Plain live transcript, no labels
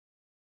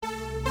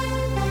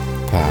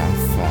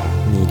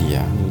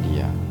Media.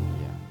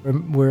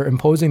 We're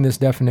imposing this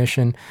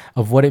definition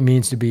of what it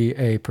means to be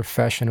a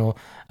professional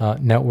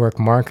network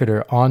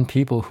marketer on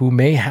people who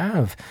may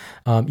have,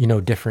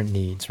 different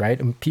needs, right?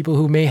 And people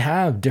who may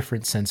have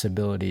different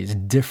sensibilities,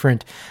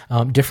 different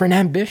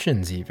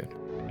ambitions, even.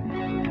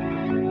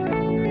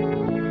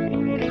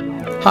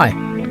 Hi,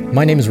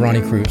 my name is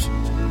Ronnie Cruz.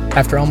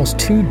 After almost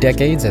 2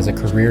 decades as a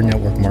career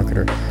network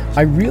marketer,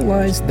 I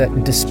realized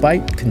that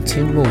despite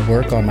continual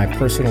work on my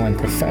personal and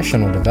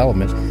professional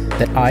development,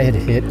 that I had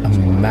hit a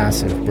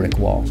massive brick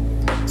wall.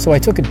 So I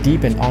took a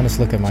deep and honest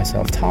look at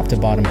myself, top to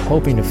bottom,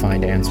 hoping to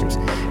find answers,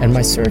 and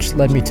my search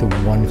led me to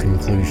one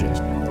conclusion.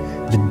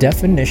 The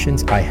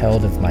definitions I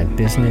held of my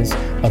business,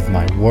 of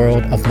my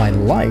world, of my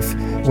life,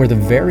 were the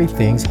very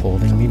things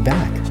holding me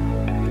back.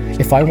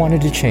 If I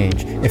wanted to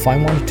change, if I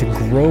wanted to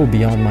grow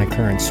beyond my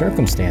current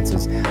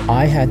circumstances,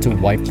 I had to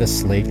wipe the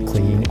slate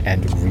clean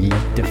and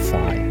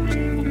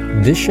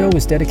redefine. This show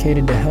is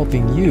dedicated to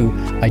helping you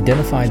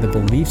identify the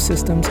belief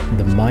systems,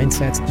 the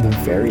mindsets, the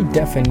very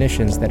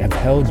definitions that have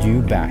held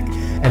you back,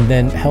 and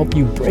then help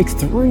you break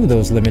through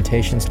those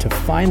limitations to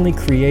finally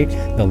create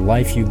the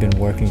life you've been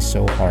working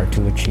so hard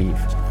to achieve.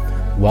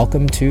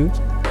 Welcome to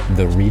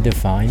the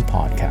ReDEFINE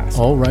podcast.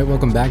 All right,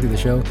 welcome back to the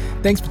show.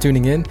 Thanks for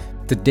tuning in.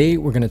 Today,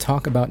 we're going to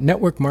talk about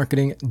network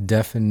marketing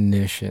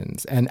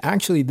definitions. And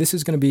actually, this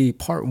is going to be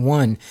part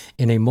 1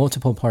 in a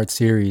multiple part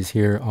series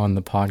here on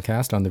the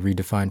podcast, on the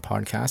ReDEFINE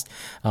podcast.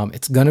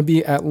 It's going to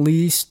be at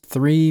least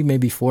 3,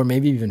 maybe 4,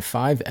 maybe even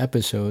 5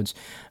 episodes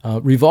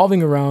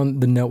revolving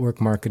around the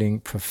network marketing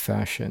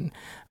profession.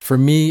 For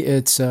me,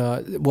 it's,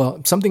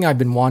 something I've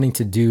been wanting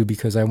to do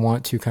because I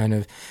want to kind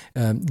of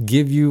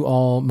give you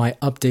all my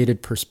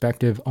updated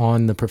perspective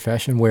on the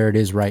profession, where it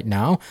is right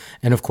now,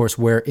 and of course,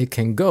 where it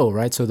can go,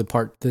 right? So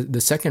the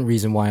second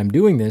reason why I'm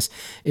doing this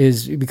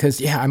is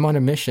because, I'm on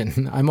a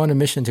mission. I'm on a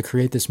mission to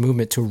create this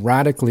movement to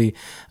radically,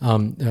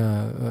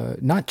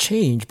 not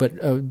change, but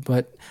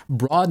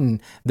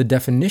broaden the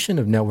definition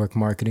of network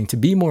marketing to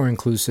be more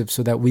inclusive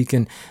so that we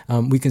can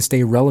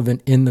stay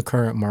relevant in the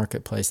current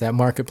marketplace. That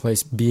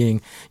marketplace being,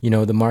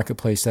 the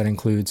marketplace that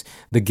includes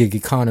the gig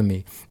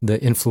economy, the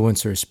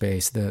influencer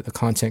space, the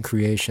content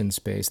creation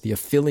space, the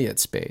affiliate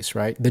space,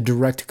 right? The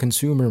direct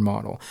consumer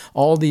model,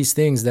 all these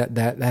things that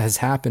has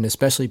happened,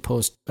 especially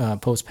post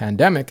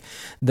pandemic,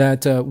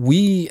 that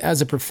we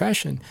as a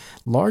profession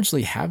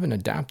largely haven't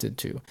adapted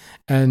to,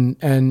 and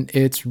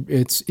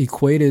it's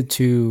equated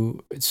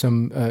to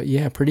some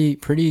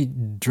pretty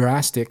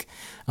drastic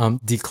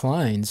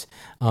declines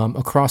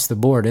across the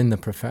board in the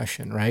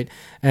profession, right?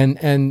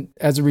 And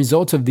as a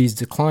result of these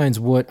declines,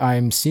 what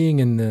I'm seeing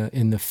in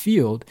the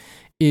field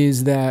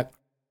is that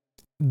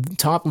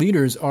top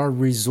leaders are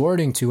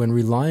resorting to and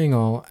relying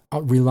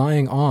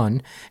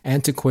on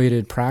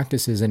antiquated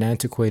practices and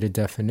antiquated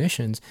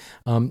definitions,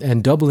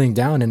 and doubling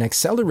down and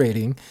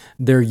accelerating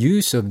their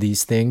use of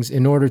these things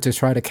in order to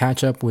try to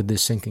catch up with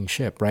this sinking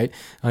ship, right?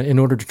 In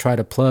order to try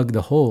to plug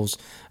the holes.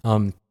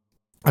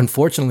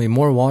 Unfortunately,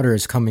 more water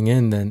is coming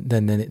in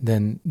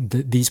than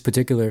these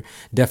particular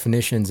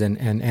definitions and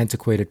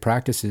antiquated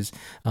practices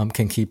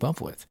can keep up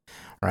with,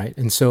 right?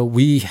 And so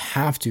we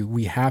have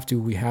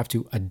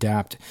to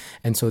adapt.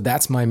 And so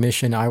that's my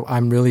mission.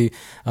 I'm really,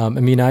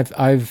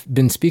 I've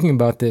been speaking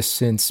about this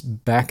since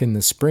back in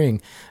the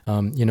spring,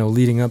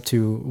 leading up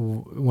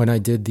to when I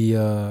did the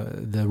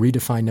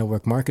ReDEFINE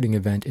Network Marketing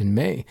event in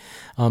May.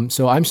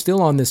 So I'm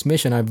still on this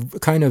mission.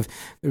 I've kind of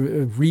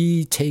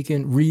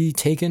retaken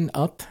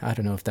up. I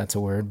don't know if that's a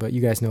word, but you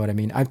guys know what I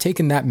mean. I've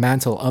taken that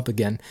mantle up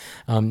again.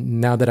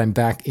 Now that I'm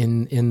back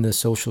in the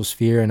social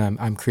sphere and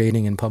I'm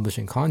creating and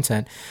publishing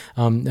content,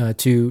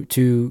 continue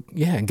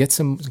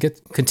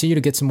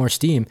to get some more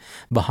steam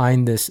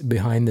behind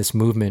this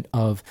movement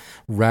of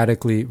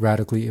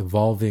radically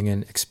evolving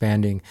and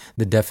expanding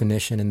the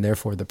definition and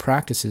therefore the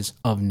practices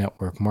of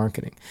network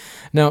marketing.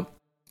 Now,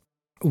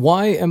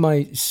 why am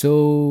I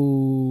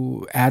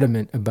so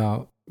adamant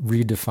about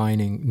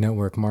redefining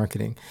network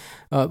marketing?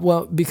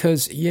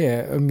 Because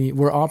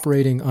we're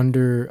operating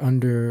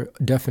under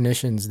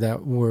definitions that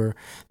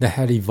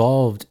had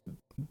evolved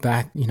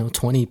back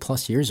 20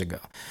 plus years ago,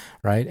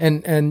 right?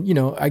 And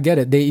I get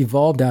it, they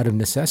evolved out of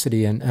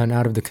necessity and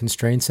out of the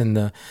constraints and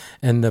the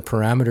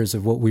parameters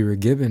of what we were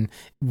given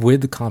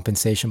with the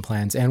compensation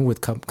plans and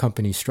with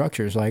company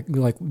structures. Like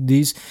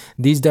these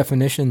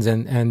definitions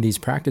and these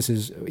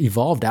practices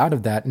evolved out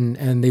of that,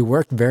 and they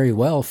worked very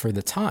well for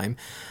the time.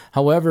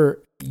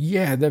 However,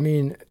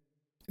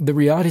 the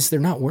reality is they're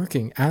not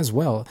working as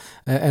well.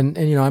 And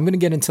I'm going to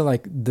get into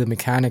like the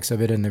mechanics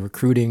of it and the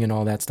recruiting and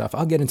all that stuff.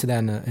 I'll get into that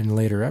in a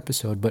later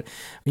episode. But,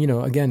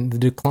 again, the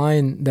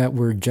decline that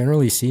we're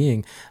generally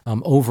seeing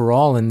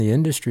overall in the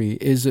industry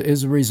is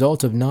a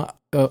result of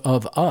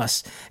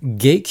us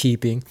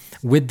gatekeeping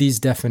with these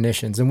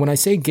definitions. And when I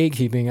say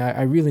gatekeeping,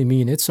 I really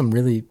mean it's some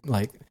really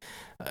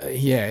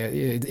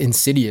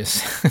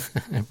insidious,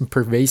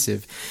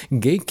 pervasive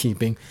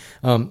gatekeeping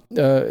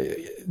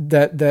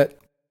that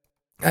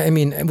I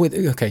mean,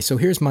 okay. So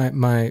here's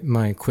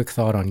my quick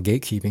thought on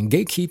gatekeeping.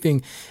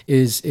 Gatekeeping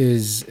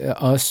is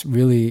us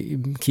really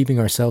keeping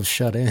ourselves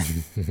shut in.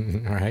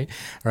 All right,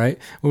 all right.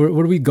 What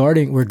are we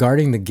guarding? We're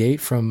guarding the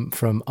gate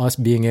from us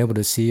being able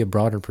to see a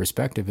broader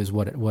perspective. Is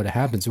what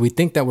happens. We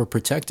think that we're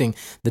protecting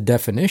the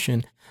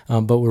definition.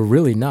 But we're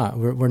really not.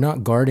 We're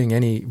not guarding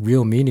any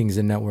real meanings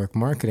in network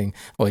marketing.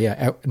 Well,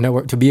 yeah,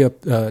 network to be a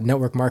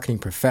network marketing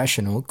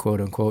professional,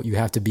 quote unquote, you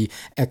have to be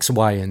X,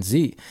 Y, and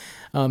Z.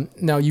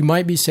 Now, you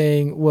might be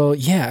saying, well,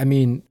 yeah, I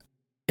mean,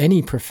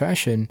 any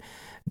profession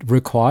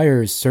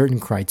requires certain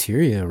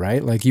criteria,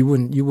 right? Like you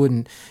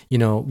wouldn't,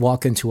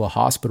 walk into a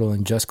hospital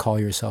and just call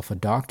yourself a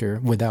doctor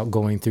without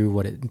going through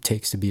what it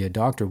takes to be a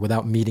doctor,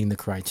 without meeting the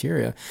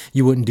criteria.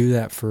 You wouldn't do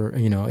that for,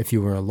 if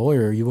you were a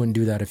lawyer. You wouldn't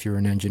do that if you were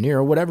an engineer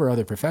or whatever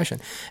other profession.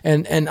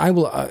 And I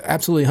will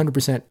absolutely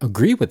 100%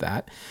 agree with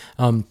that.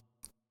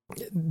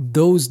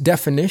 Those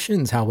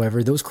definitions,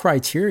 however, those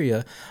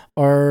criteria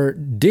are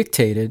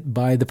dictated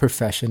by the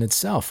profession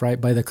itself, right?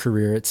 By the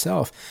career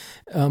itself.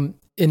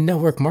 In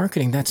network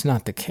marketing, that's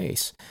not the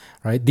case,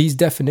 right? These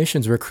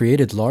definitions were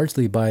created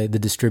largely by the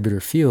distributor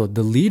field,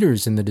 the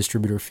leaders in the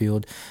distributor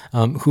field,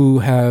 who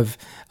have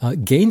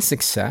gained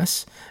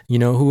success,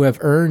 who have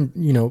earned,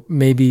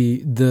 maybe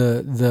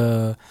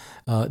the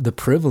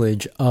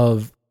privilege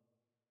of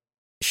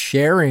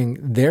sharing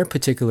their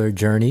particular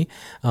journey,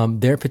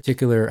 their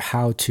particular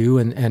how-to,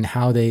 and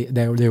how they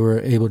were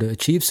able to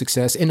achieve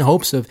success in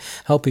hopes of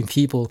helping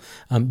people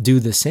do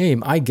the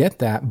same. I get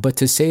that, but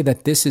to say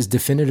that this is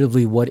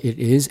definitively what it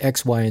is,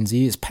 X, Y, and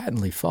Z, is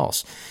patently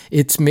false.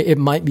 It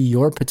might be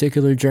your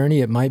particular journey,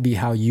 it might be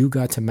how you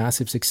got to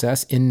massive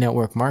success in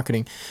network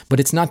marketing, but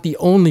it's not the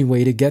only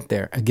way to get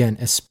there. Again,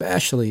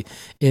 especially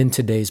in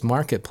today's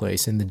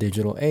marketplace, in the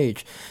digital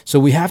age. So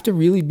we have to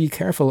really be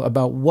careful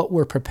about what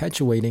we're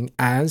perpetuating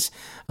as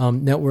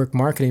network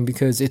marketing,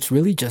 because it's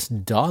really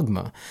just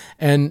dogma.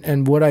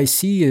 And what I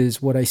see is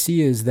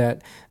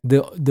that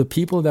the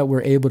people that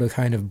we're able to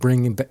kind of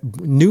bring in,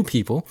 new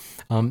people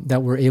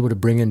that we're able to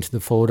bring into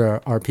the fold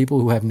are people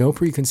who have no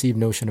preconceived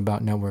notion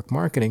about network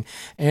marketing.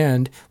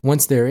 And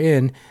once they're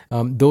in,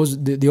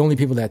 the only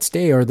people that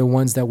stay are the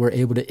ones that we're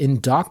able to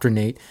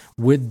indoctrinate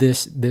with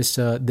this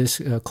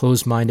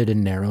closed-minded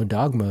and narrow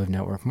dogma of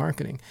network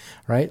marketing,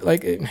 right?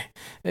 Like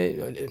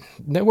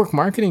network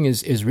marketing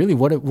is really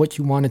what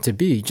you want it to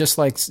be. Just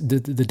like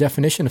the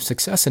definition of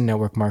success in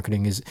network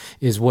marketing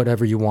is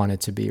whatever you want it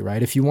to be,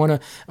 right? If you want to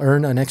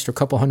earn an extra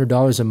couple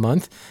 $100s a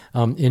month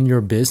in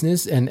your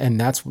business, and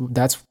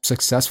that's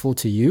successful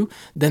to you,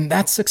 then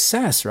that's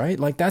success, right?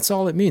 Like that's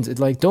all it means.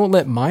 Don't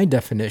let my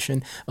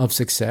definition of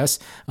success,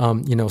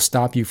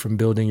 stop you from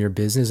building your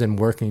business and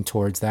working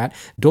towards that.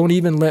 Don't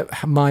even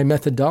let my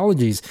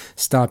methodologies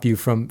stop you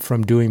from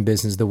doing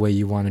business the way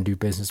you want to do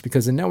business,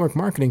 because in network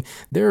marketing,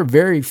 there are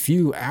very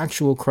few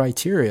actual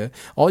criteria.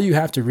 All you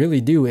have to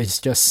really do is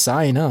just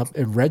sign up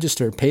and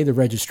register, pay the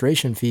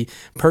registration fee,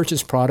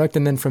 purchase product,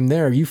 and then from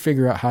there you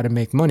figure out how to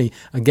make money,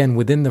 again,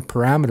 within the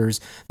parameters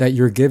that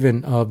you're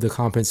given of the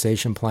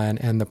compensation plan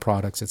and the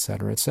products, et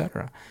cetera, et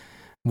cetera.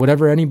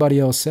 Whatever anybody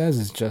else says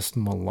is just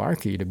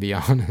malarkey, to be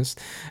honest.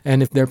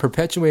 And if they're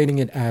perpetuating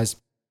it as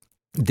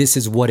this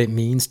is what it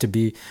means to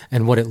be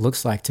and what it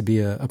looks like to be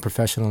a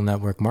professional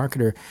network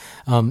marketer,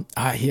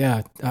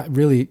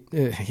 really,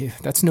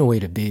 that's no way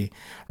to be,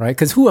 right?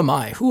 Because who am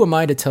I? Who am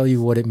I to tell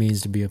you what it means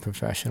to be a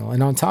professional?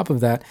 And on top of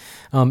that,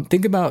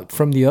 think about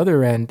from the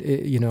other end,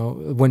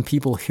 when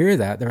people hear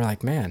that, they're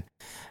like, man,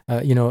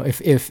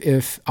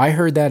 if I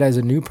heard that as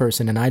a new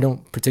person and I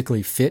don't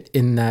particularly fit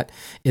in that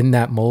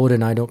mold,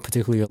 and I don't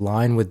particularly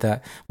align with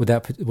that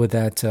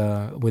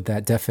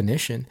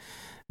definition,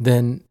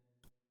 then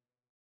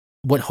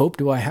what hope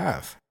do I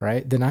have,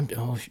 right? Then I'm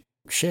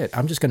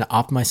just going to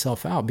opt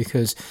myself out,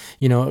 because,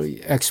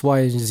 X, Y,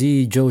 and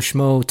Z, Joe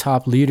Schmo,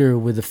 top leader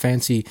with a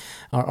fancy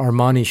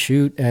Armani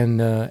suit and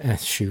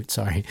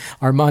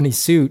Armani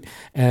suit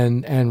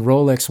and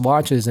Rolex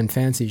watches and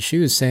fancy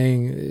shoes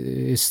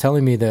is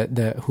telling me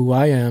that who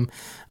I am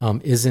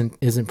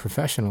isn't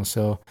professional.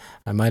 So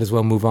I might as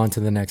well move on to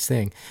the next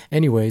thing.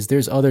 Anyways,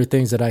 there's other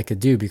things that I could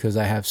do because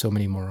I have so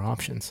many more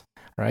options,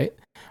 right?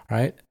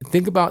 Right?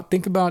 Think about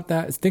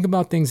that. Think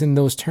about things in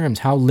those terms.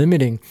 How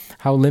limiting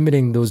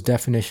those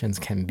definitions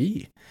can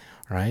be,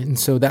 right? And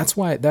so that's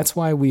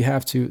why we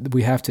have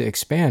to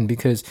expand,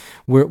 because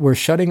we're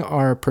shutting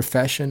our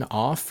profession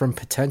off from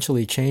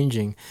potentially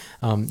changing,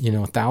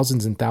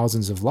 thousands and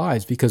thousands of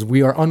lives, because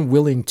we are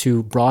unwilling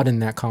to broaden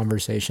that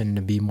conversation and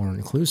to be more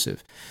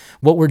inclusive.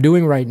 What we're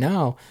doing right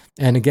now,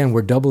 and again,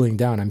 we're doubling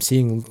down. I'm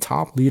seeing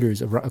top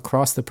leaders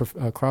across the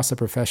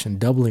profession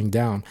doubling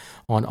down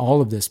on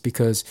all of this,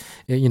 because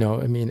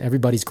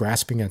everybody's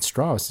grasping at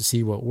straws to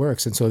see what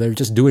works, and so they're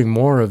just doing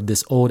more of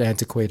this old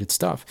antiquated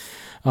stuff.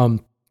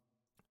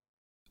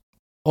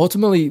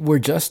 Ultimately, we're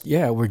just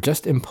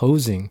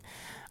imposing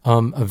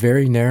a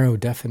very narrow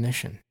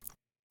definition,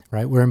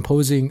 right? We're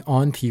imposing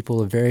on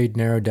people a very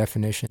narrow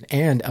definition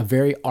and a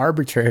very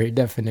arbitrary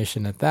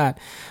definition at that.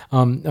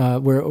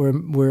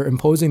 We're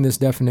imposing this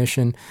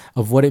definition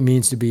of what it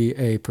means to be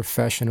a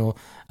professional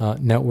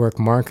network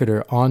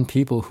marketer on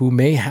people who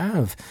may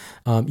have,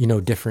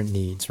 different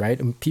needs, right?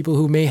 And people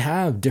who may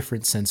have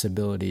different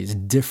sensibilities,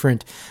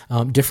 different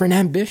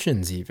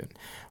ambitions, even,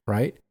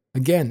 right?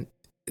 Again,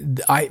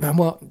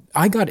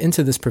 I got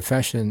into this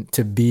profession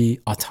to be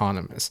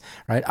autonomous,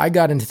 right? I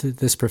got into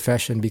this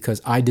profession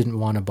because I didn't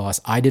want a boss.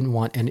 I didn't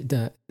want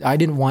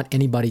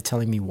anybody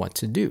telling me what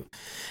to do.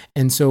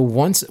 And so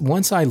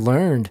once I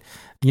learned,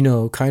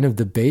 kind of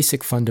the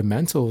basic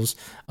fundamentals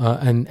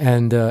and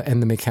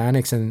the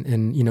mechanics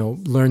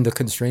and learn the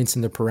constraints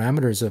and the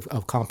parameters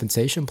of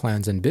compensation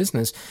plans and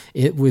business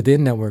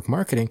within network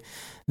marketing,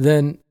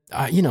 then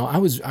I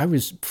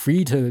was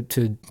free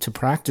to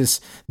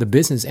practice the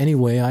business any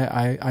way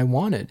I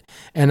wanted,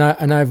 and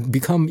I've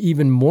become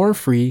even more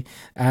free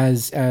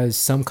as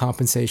some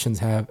compensations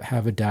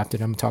have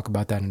adapted. I'm gonna talk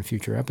about that in a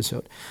future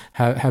episode.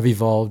 Have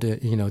evolved,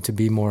 to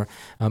be more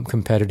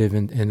competitive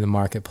in the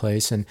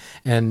marketplace, and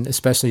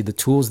especially the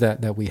tools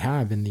that we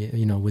have in the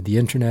with the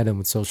internet and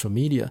with social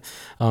media,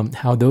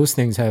 how those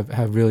things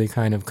have really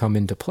kind of come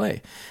into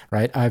play,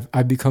 right?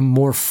 I've become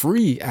more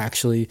free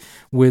actually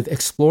with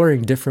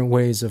exploring different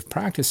ways of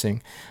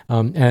practicing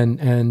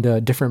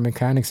and different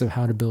mechanics of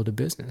how to build a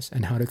business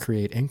and how to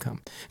create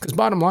income. Because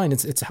bottom line,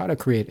 it's how to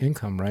create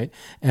income, right?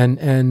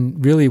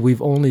 And really,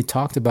 we've only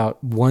talked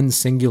about one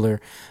singular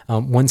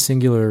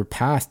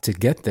path to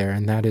get there,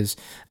 and that is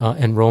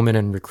enrollment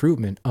and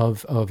recruitment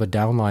of a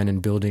downline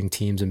and building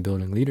teams and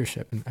building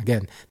leadership. And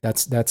again,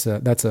 that's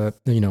a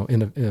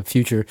in a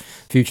future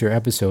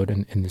episode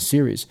in the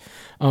series.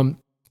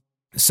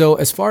 So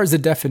as far as the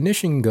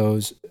definition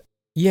goes,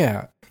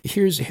 yeah.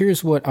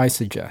 Here's what I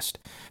suggest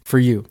for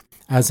you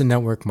as a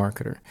network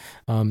marketer,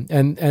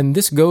 and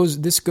this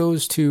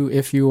goes to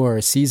if you are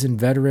a seasoned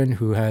veteran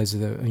who has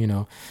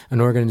an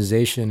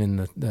organization in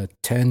the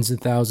tens of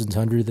thousands,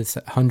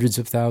 hundreds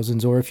of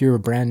thousands, or if you're a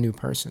brand new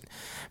person.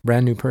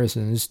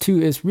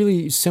 It's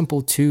really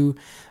simple two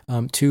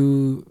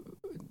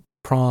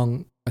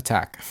prong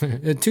attack.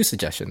 Two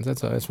suggestions.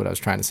 That's what I was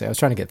trying to say. I was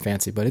trying to get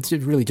fancy, but it's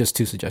really just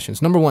two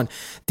suggestions. Number one,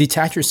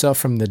 detach yourself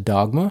from the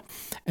dogma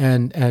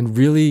and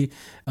really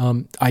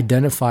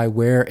identify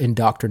where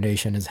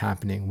indoctrination is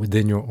happening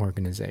within your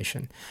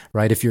organization,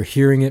 right? If you're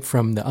hearing it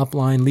from the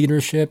upline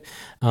leadership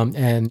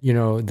and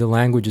the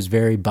language is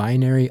very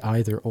binary,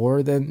 either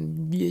or,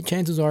 then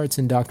chances are it's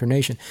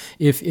indoctrination.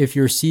 If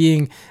you're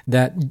seeing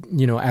that,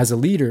 as a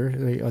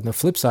leader, on the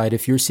flip side,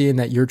 if you're seeing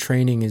that your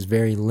training is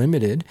very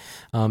limited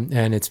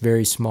and it's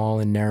very small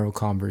and narrow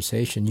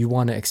conversation, you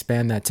want to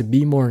expand that to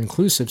be more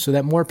inclusive so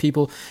that more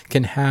people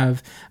can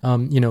have,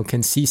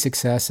 can see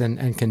success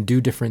and can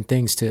do different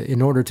things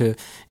in order to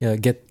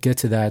get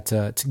to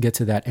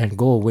that end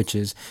goal, which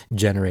is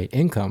generate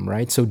income,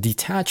 right? So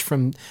detach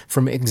from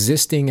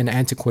existing and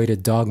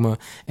antiquated dogma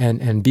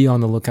and be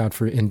on the lookout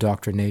for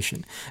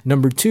indoctrination.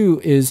 Number two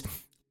is,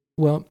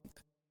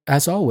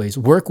 as always,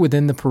 work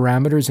within the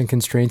parameters and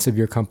constraints of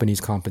your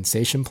company's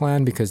compensation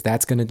plan, because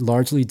that's going to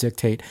largely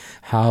dictate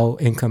how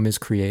income is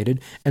created.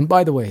 And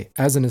by the way,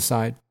 as an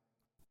aside,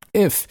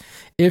 if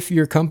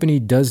your company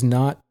does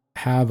not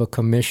have a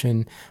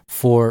commission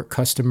for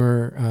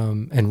customer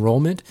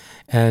enrollment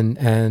and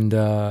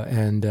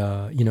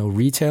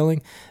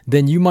retailing,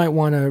 then you might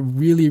want to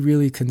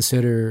really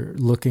consider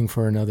looking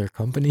for another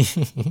company.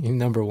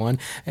 Number one,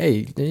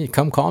 hey,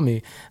 come call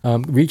me,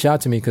 reach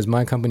out to me, because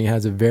my company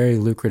has a very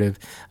lucrative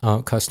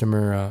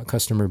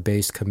customer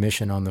based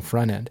commission on the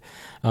front end,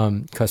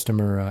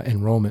 customer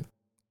enrollment,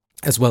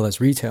 as well as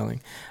retailing.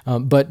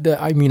 But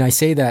I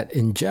say that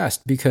in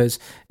jest, because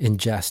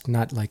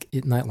not like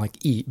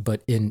eat,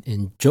 but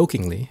in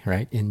jokingly,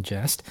 right? In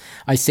jest.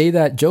 I say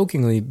that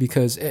jokingly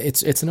because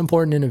it's an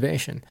important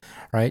innovation,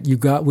 right?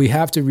 We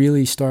have to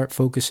really start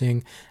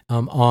focusing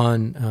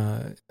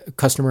on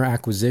customer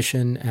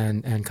acquisition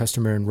and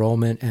customer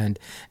enrollment and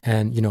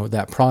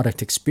that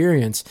product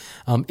experience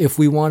if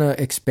we want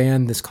to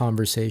expand this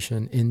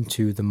conversation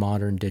into the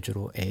modern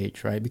digital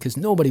age, right? Because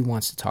nobody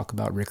wants to talk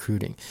about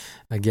recruiting.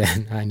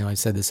 Again, I know I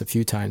said this a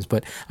few times,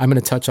 but I'm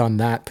going to touch on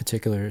that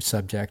particular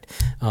subject.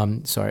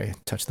 Sorry,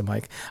 touch the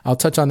mic. I'll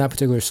touch on that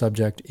particular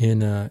subject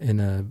in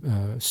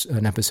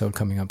an episode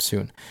coming up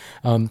soon.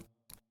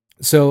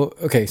 So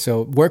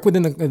work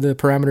within the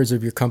parameters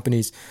of your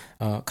company's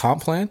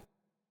comp plan.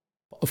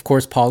 Of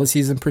course,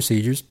 policies and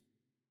procedures.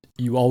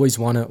 You always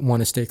want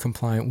to stay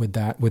compliant with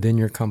that within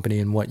your company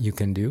and what you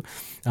can do.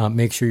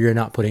 Make sure you're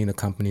not putting the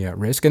company at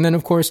risk. And then,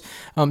 of course,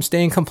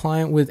 staying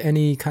compliant with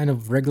any kind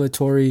of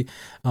regulatory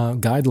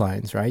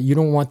guidelines, right? You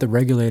don't want the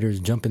regulators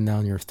jumping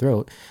down your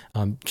throat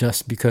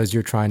just because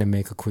you're trying to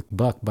make a quick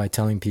buck by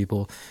telling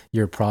people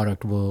your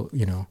product will,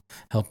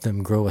 help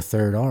them grow a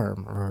third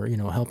arm or,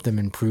 help them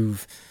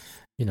improve,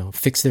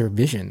 fix their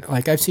vision.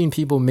 Like I've seen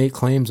people make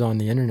claims on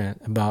the internet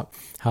about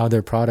how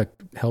their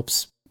product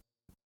helps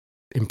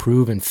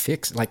improve and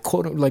fix, like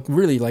quote, like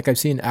really, like I've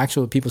seen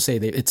actual people say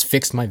it's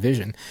fixed my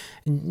vision.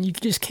 And you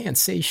just can't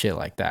say shit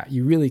like that.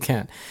 You really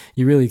can't.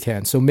 You really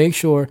can. So make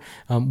sure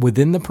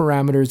within the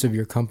parameters of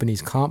your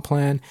company's comp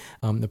plan,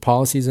 the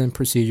policies and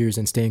procedures,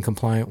 and staying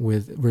compliant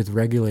with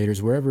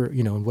regulators wherever,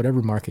 in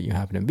whatever market you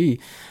happen to be,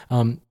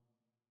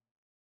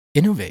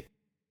 innovate.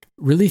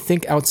 Really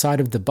think outside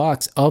of the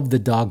box of the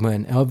dogma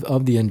and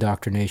of the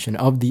indoctrination,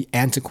 of the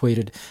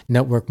antiquated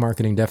network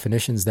marketing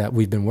definitions that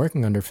we've been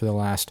working under for the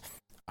last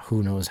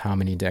who knows how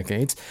many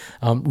decades.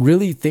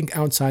 Really think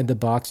outside the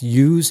box,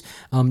 use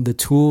the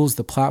tools,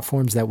 the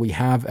platforms that we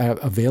have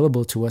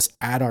available to us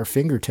at our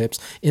fingertips,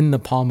 in the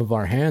palm of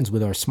our hands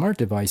with our smart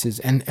devices,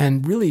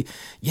 and really,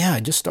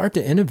 just start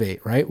to innovate,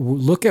 right?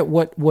 Look at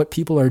what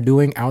people are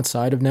doing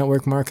outside of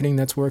network marketing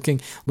that's working.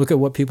 Look at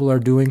what people are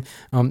doing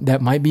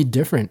that might be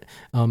different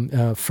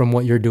from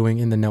what you're doing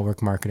in the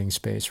network marketing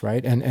space,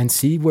 right? And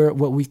see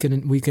what we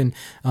can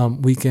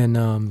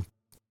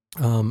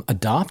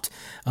adopt,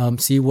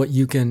 see what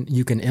you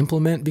can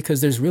implement,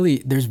 because there's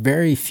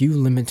very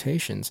few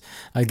limitations.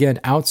 Again,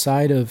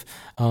 outside of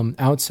all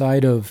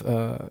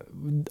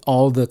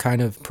the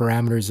kind of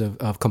parameters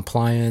of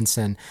compliance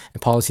and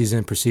policies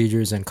and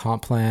procedures and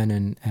comp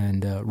plan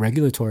and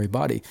regulatory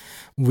body,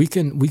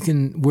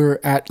 we're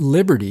at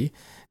liberty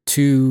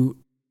to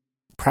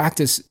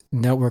practice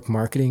network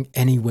marketing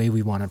any way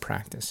we want to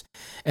practice.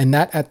 And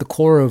that at the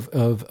core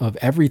of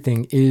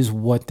everything is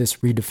what this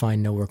redefined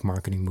network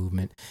marketing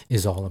movement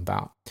is all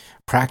about.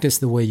 Practice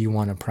the way you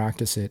want to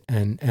practice it,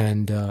 and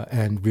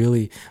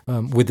really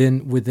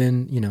within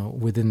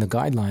the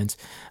guidelines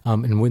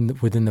and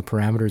within the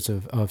parameters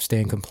of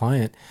staying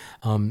compliant,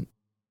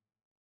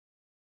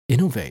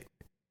 innovate.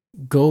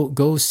 Go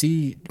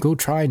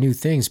try new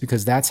things,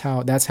 because that's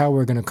how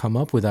we're going to come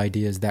up with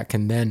ideas that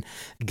can then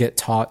get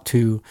taught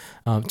to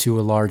a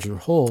larger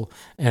whole,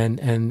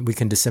 and we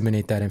can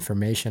disseminate that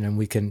information, and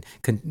we can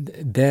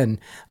then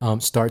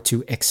start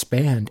to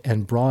expand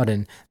and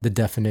broaden the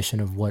definition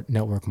of what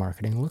network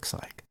marketing looks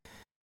like.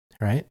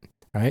 Right.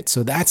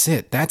 So that's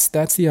it. That's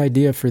the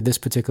idea for this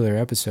particular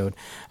episode.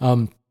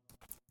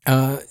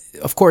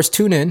 Of course,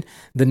 tune in.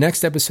 The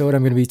next episode,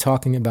 I'm going to be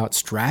talking about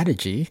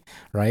strategy,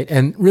 right?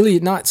 And really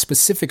not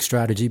specific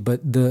strategy,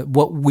 but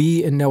what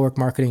we in network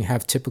marketing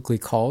have typically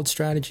called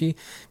strategy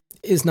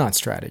is not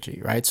strategy,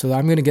 right? So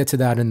I'm going to get to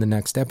that in the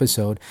next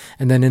episode.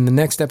 And then in the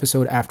next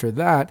episode after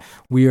that,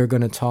 we are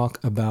going to talk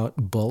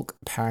about bulk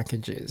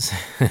packages,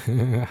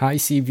 high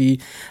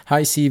CV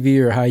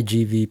or high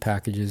GV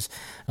packages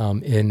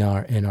in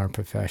our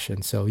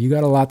profession. So you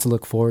got a lot to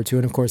look forward to.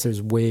 And of course,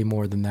 there's way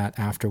more than that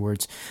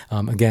afterwards.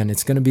 Again,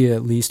 it's going to be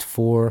at least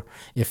 4,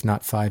 if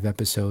not 5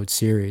 episode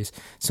series.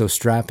 So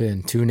strap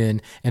in, tune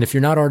in. And if you're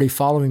not already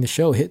following the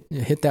show,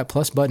 hit that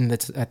plus button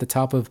that's at the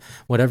top of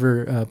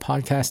whatever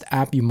podcast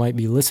app you might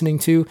be listening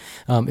to.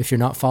 If you're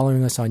not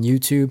following us on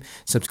YouTube,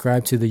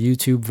 subscribe to the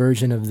YouTube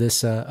version of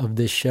this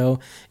show.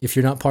 If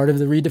you're not part of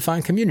the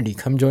ReDEFINE community,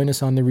 come join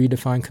us on the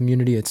ReDEFINE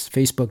community. It's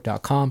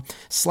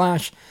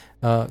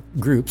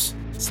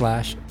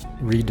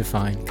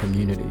facebook.com/groups/ReDEFINE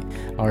community.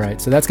 All right,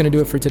 so that's going to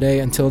do it for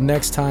today. Until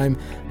next time,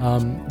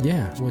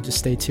 we'll just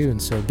stay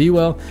tuned. So be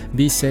well,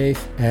 be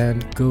safe,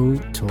 and go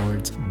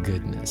towards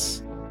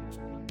goodness.